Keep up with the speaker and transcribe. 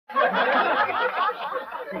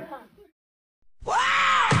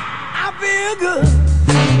feel good.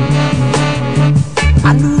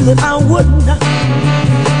 I knew that I would not.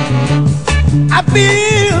 I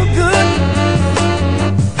feel good.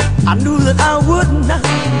 I knew that I would not.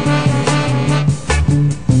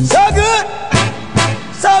 So good,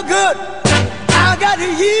 so good. I got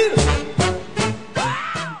you.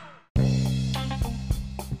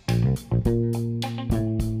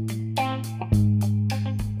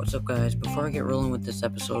 What's up, guys? Before I get rolling with this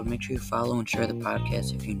episode, make sure you follow and share the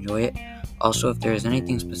podcast if you enjoy it. Also, if there is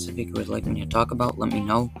anything specific you would like me to talk about, let me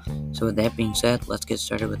know. So with that being said, let's get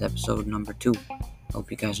started with episode number 2. Hope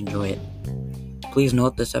you guys enjoy it. Please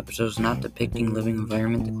note this episode is not depicting living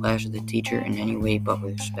environment, the clash of the teacher in any way but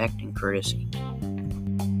with respect and courtesy.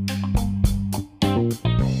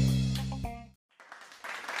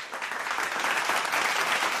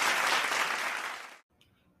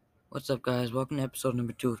 What's up, guys? Welcome to episode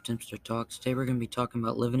number 2 of Timster Talks. Today we're going to be talking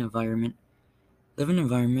about living environment. Living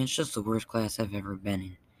environment is just the worst class I've ever been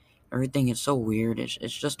in. Everything is so weird. It's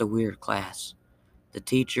just a weird class. The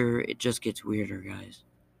teacher, it just gets weirder, guys.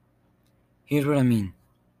 Here's what I mean.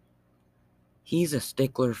 He's a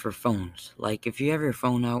stickler for phones. Like, if you have your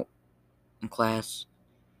phone out in class,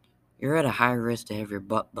 you're at a high risk to have your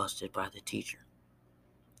butt busted by the teacher.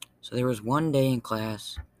 So there was one day in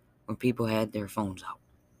class when people had their phones out.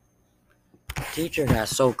 The teacher got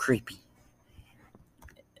so creepy.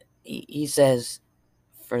 He says,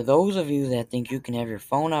 "For those of you that think you can have your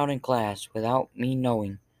phone out in class without me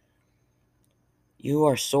knowing, you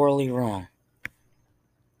are sorely wrong.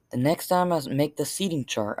 The next time I make the seating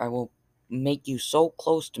chart, I will make you so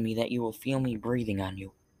close to me that you will feel me breathing on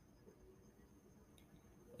you."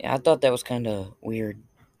 Yeah, I thought that was kind of weird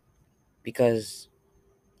because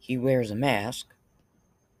he wears a mask,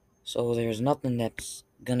 so there's nothing that's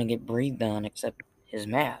gonna get breathed on except his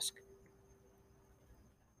mask.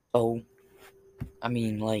 So, I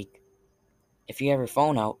mean, like, if you have your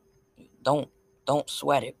phone out, don't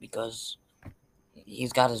sweat it because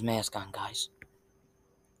he's got his mask on, guys.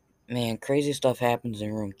 Man, crazy stuff happens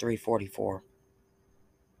in room 344.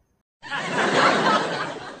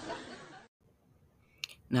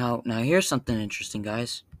 Now here's something interesting,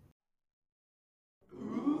 guys.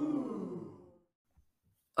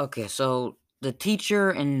 Okay, so the teacher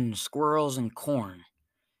and squirrels and corn,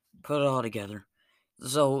 put it all together.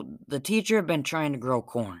 So the teacher had been trying to grow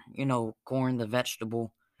corn. You know, corn, the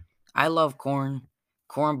vegetable. I love corn.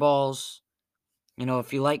 Corn balls. You know,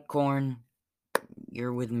 if you like corn,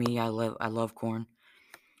 you're with me. I love corn.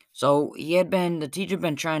 So the teacher had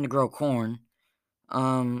been trying to grow corn.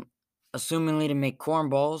 Assumingly to make corn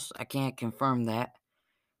balls. I can't confirm that.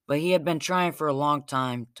 But he had been trying for a long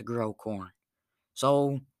time to grow corn.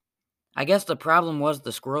 So I guess the problem was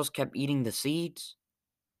the squirrels kept eating the seeds.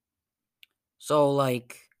 So,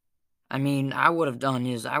 like, I mean, I would have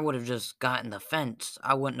just gotten the fence.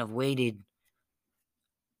 I wouldn't have waited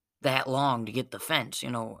that long to get the fence.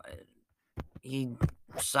 You know, he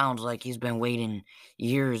sounds like he's been waiting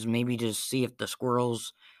years, maybe to see if the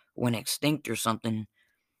squirrels went extinct or something,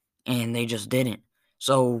 and they just didn't.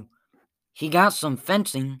 So he got some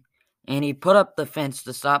fencing, and he put up the fence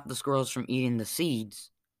to stop the squirrels from eating the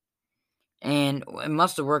seeds. And it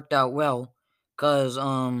must have worked out well, because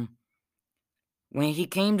when he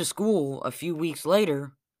came to school a few weeks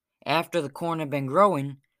later, after the corn had been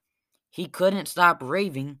growing, he couldn't stop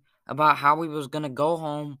raving about how he was going to go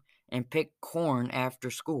home and pick corn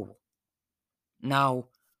after school. Now,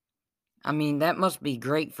 I mean, that must be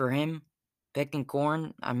great for him, picking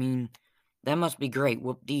corn. I mean, that must be great,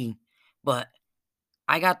 whoop-dee. But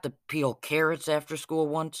I got to peel carrots after school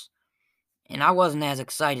once, and I wasn't as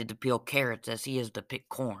excited to peel carrots as he is to pick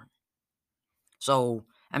corn. So,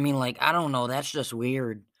 I mean, like, I don't know, that's just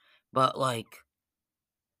weird. But, like,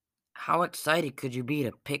 how excited could you be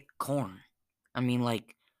to pick corn? I mean,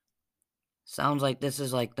 like, sounds like this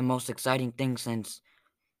is, like, the most exciting thing since,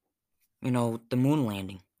 the moon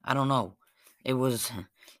landing. I don't know. It's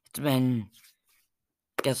been,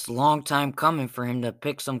 I guess, a long time coming for him to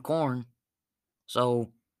pick some corn.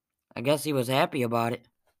 So, I guess he was happy about it.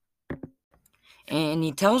 And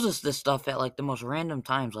he tells us this stuff at, like, the most random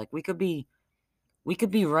times. Like, we could be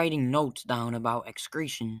writing notes down about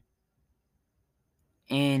excretion,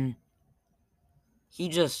 and he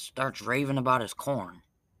just starts raving about his corn.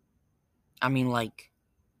 I mean, like,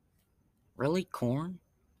 really, corn?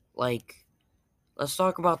 Like, let's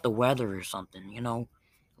talk about the weather or something,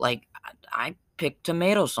 Like, I pick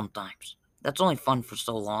tomatoes sometimes. That's only fun for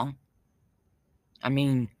so long. I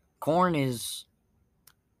mean, corn's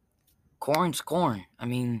corn. I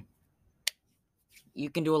mean, you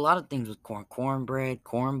can do a lot of things with corn. Cornbread,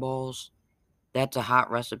 corn balls. That's a hot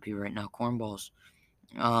recipe right now, corn balls.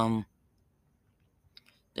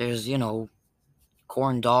 There's,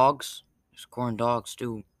 corn dogs. There's corn dogs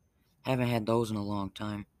too. Haven't had those in a long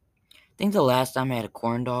time. I think the last time I had a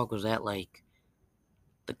corn dog was at like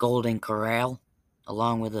the Golden Corral,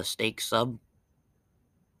 along with a steak sub.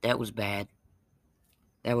 That was bad.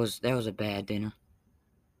 That was a bad dinner.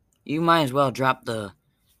 You might as well drop the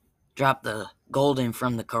golden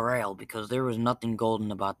from the corral, because there was nothing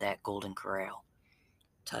golden about that Golden Corral.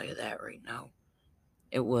 I'll tell you that right now.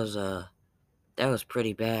 It was that was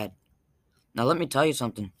pretty bad. Now let me tell you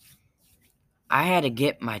something. I had to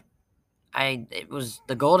get my it was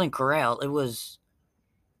the Golden Corral. It was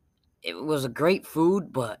a great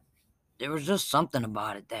food, but there was just something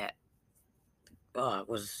about it that it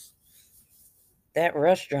was that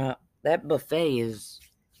restaurant, that buffet is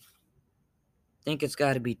I think it's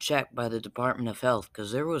got to be checked by the Department of Health,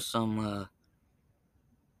 because there was some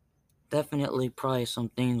definitely probably some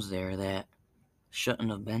things there that shouldn't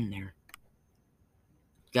have been there.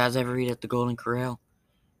 You guys ever eat at the Golden Corral?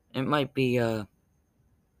 It might be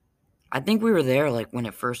I think we were there like when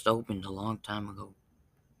it first opened a long time ago.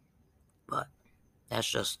 But that's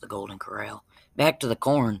just the Golden Corral. Back to the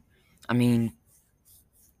corn. I mean,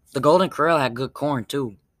 the Golden Corral had good corn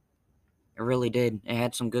too. It really did. It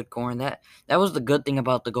had some good corn. That was the good thing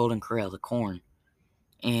about the Golden Corral, the corn.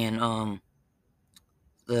 And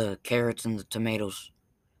the carrots and the tomatoes.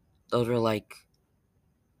 Those were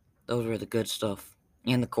the good stuff.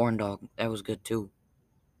 And the corn dog, that was good too.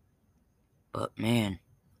 But man,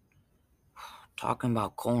 talking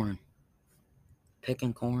about corn,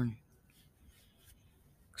 picking corn,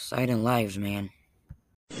 exciting lives, man.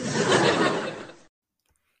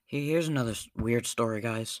 Here's another weird story,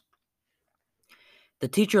 guys. The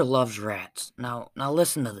teacher loves rats. Now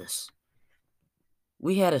listen to this.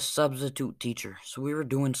 We had a substitute teacher, so we were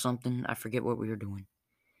doing something. I forget what we were doing.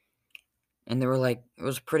 And it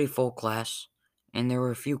was a pretty full class, and there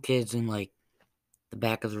were a few kids in like the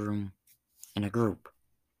back of the room in a group.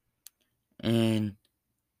 And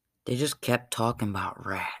they just kept talking about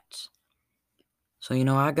rats. So,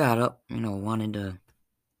 I got up, wanted to,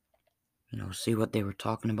 see what they were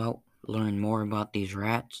talking about, learn more about these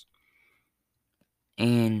rats.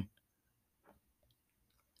 And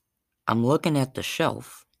I'm looking at the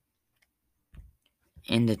shelf,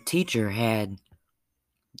 and the teacher had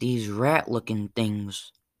these rat-looking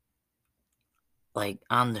things, like,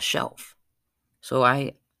 on the shelf. So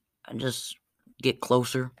I just get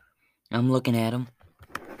closer. I'm looking at them.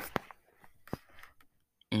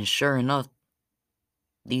 And sure enough,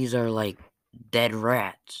 these are, like, dead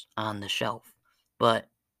rats on the shelf. But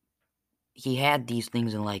he had these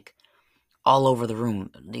things in, like, all over the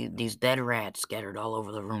room. These dead rats scattered all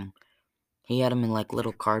over the room. He had them in, like,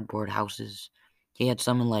 little cardboard houses. He had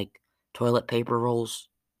some in, like, toilet paper rolls.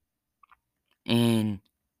 And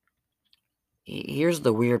here's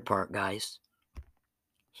the weird part, guys.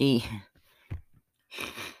 He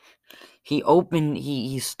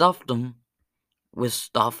stuffed them with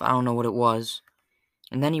stuff. I don't know what it was.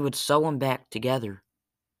 And then he would sew them back together.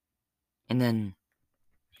 And then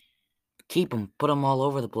keep them, put them all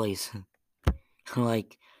over the place.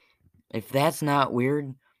 Like, if that's not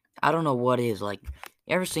weird, I don't know what is. Like,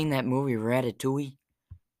 you ever seen that movie Ratatouille?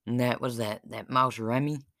 And that was that mouse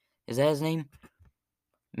Remy? Is that his name?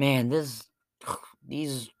 Man,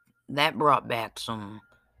 that brought back some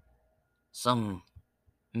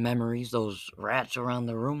memories, those rats around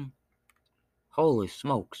the room. Holy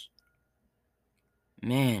smokes.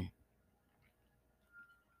 Man.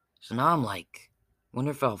 So now I'm like,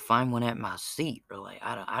 wonder if I'll find one at my seat, or like,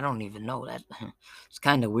 I don't even know. That it's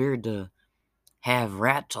kind of weird to have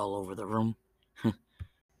rats all over the room.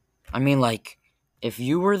 I mean, like, if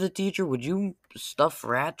you were the teacher, would you stuff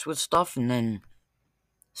rats with stuff and then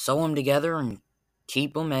sew them together and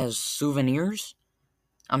keep them as souvenirs?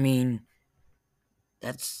 I mean,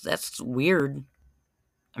 that's weird.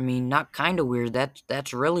 I mean, not kind of weird.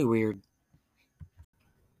 That's really weird.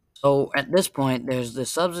 So at this point, there's the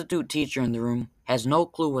substitute teacher in the room, has no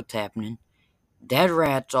clue what's happening. Dead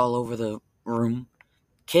rats all over the room.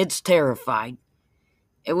 Kids terrified.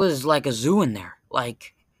 It was like a zoo in there.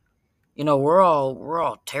 Like, we're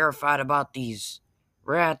all terrified about these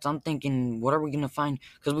rats. I'm thinking, what are we gonna find?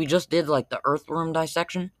 Because we just did like the earthworm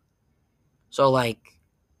dissection. So like,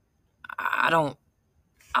 I don't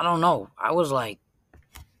know. I was like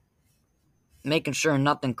making sure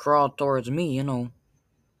nothing crawled towards me.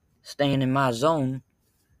 Staying in my zone.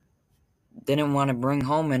 Didn't want to bring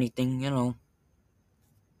home anything. I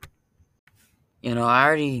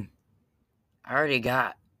already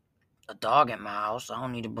got a dog at my house. I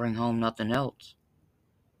don't need to bring home nothing else.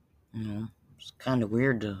 It's kind of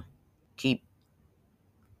weird to keep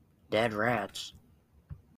dead rats.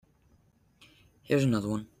 Here's another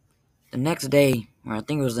one. The next day, or I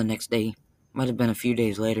think it was the next day, might have been a few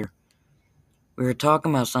days later, we were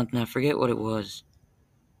talking about something, I forget what it was.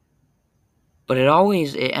 But it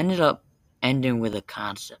ended up ending with a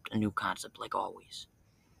new concept, like always.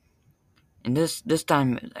 And this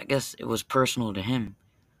time, I guess it was personal to him.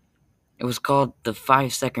 It was called the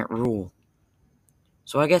 5-second rule.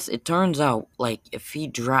 So I guess it turns out, like, if he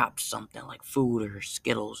drops something like food or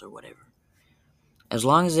Skittles or whatever, as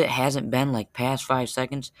long as it hasn't been like past 5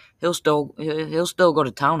 seconds, he'll still go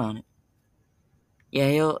to town on it. Yeah,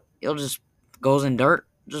 he'll just goes in dirt,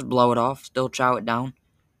 just blow it off, still chow it down.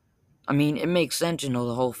 I mean, it makes sense, the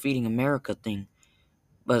whole feeding America thing.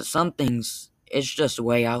 But some things, it's just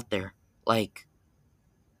way out there. Like,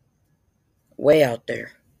 way out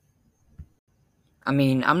there. I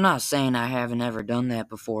mean, I'm not saying I haven't ever done that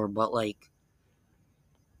before, but like,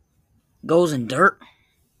 goes in dirt.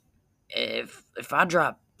 If I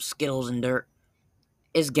drop Skittles in dirt,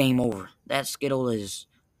 it's game over. That Skittle is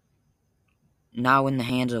now in the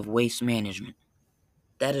hands of Waste Management.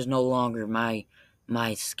 That is no longer my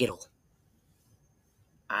Skittle.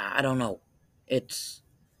 I don't know.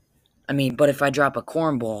 But if I drop a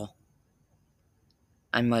cornball,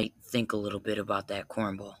 I might think a little bit about that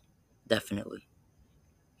cornball. Definitely.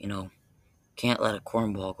 Can't let a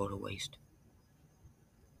cornball go to waste.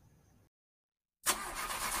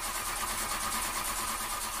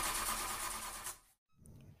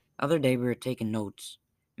 Other day we were taking notes.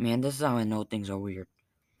 Man, this is how I know things are weird.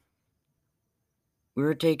 We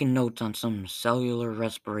were taking notes on some cellular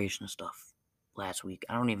respiration stuff last week.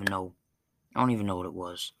 I don't even know what it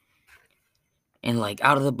was. And like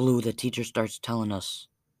out of the blue, the teacher starts telling us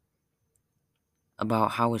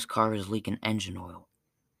about how his car is leaking engine oil.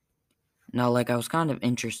 Now, like, I was kind of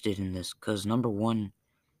interested in this because, number one,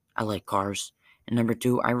 I like cars. And number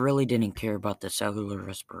two, I really didn't care about the cellular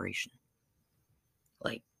respiration.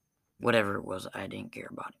 Like, whatever it was, I didn't care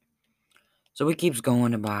about it. So he keeps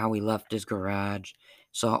going about how he left his garage,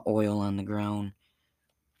 saw oil on the ground,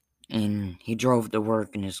 and he drove to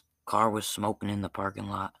work and his car was smoking in the parking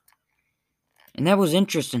lot. And that was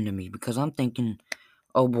interesting to me because I'm thinking,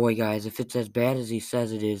 oh boy, guys, if it's as bad as he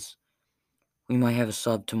says it is, we might have a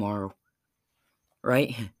sub tomorrow.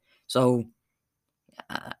 Right? So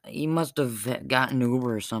he must have gotten an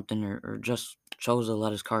Uber or something, or just chose to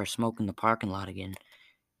let his car smoke in the parking lot again,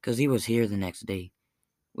 because he was here the next day,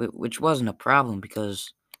 which wasn't a problem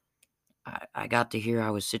because I got to hear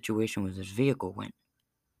how his situation with his vehicle went.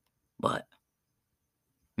 But,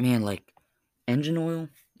 man, like, engine oil,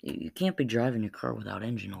 you can't be driving your car without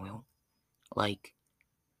engine oil. Like,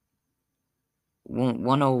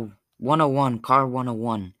 101, car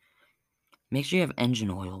 101, make sure you have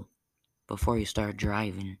engine oil before you start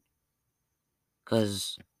driving,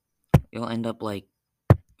 because you'll end up like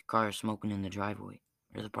your car is smoking in the driveway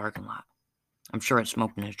or the parking lot. I'm sure it's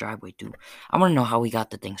smoking in his driveway too. I want to know how he got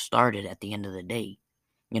the thing started at the end of the day.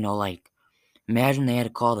 Like, imagine they had to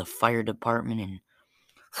call the fire department and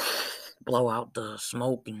blow out the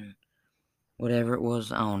smoke and whatever it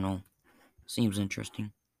was. I don't know. Seems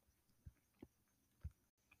interesting.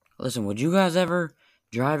 Listen, would you guys ever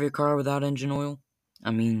drive your car without engine oil?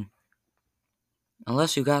 I mean,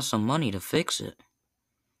 unless you got some money to fix it.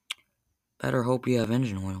 Better hope you have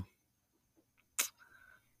engine oil.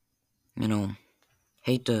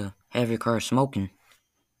 Hate to have your car smoking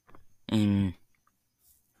and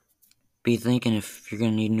be thinking if you're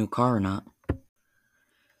going to need a new car or not.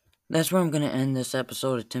 That's where I'm going to end this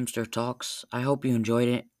episode of Timster Talks. I hope you enjoyed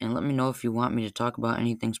it, and let me know if you want me to talk about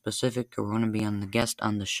anything specific or want to be on the guest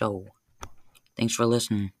on the show. Thanks for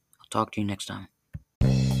listening. I'll talk to you next time.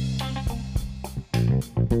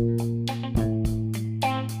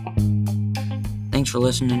 Thanks for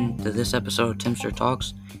listening to this episode of Timster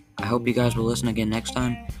Talks. I hope you guys will listen again next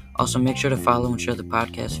time. Also, make sure to follow and share the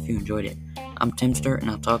podcast if you enjoyed it. I'm Timster,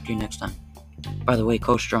 and I'll talk to you next time. By the way,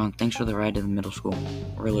 Coach Strong, thanks for the ride to the middle school.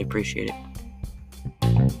 I really appreciate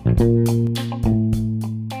it.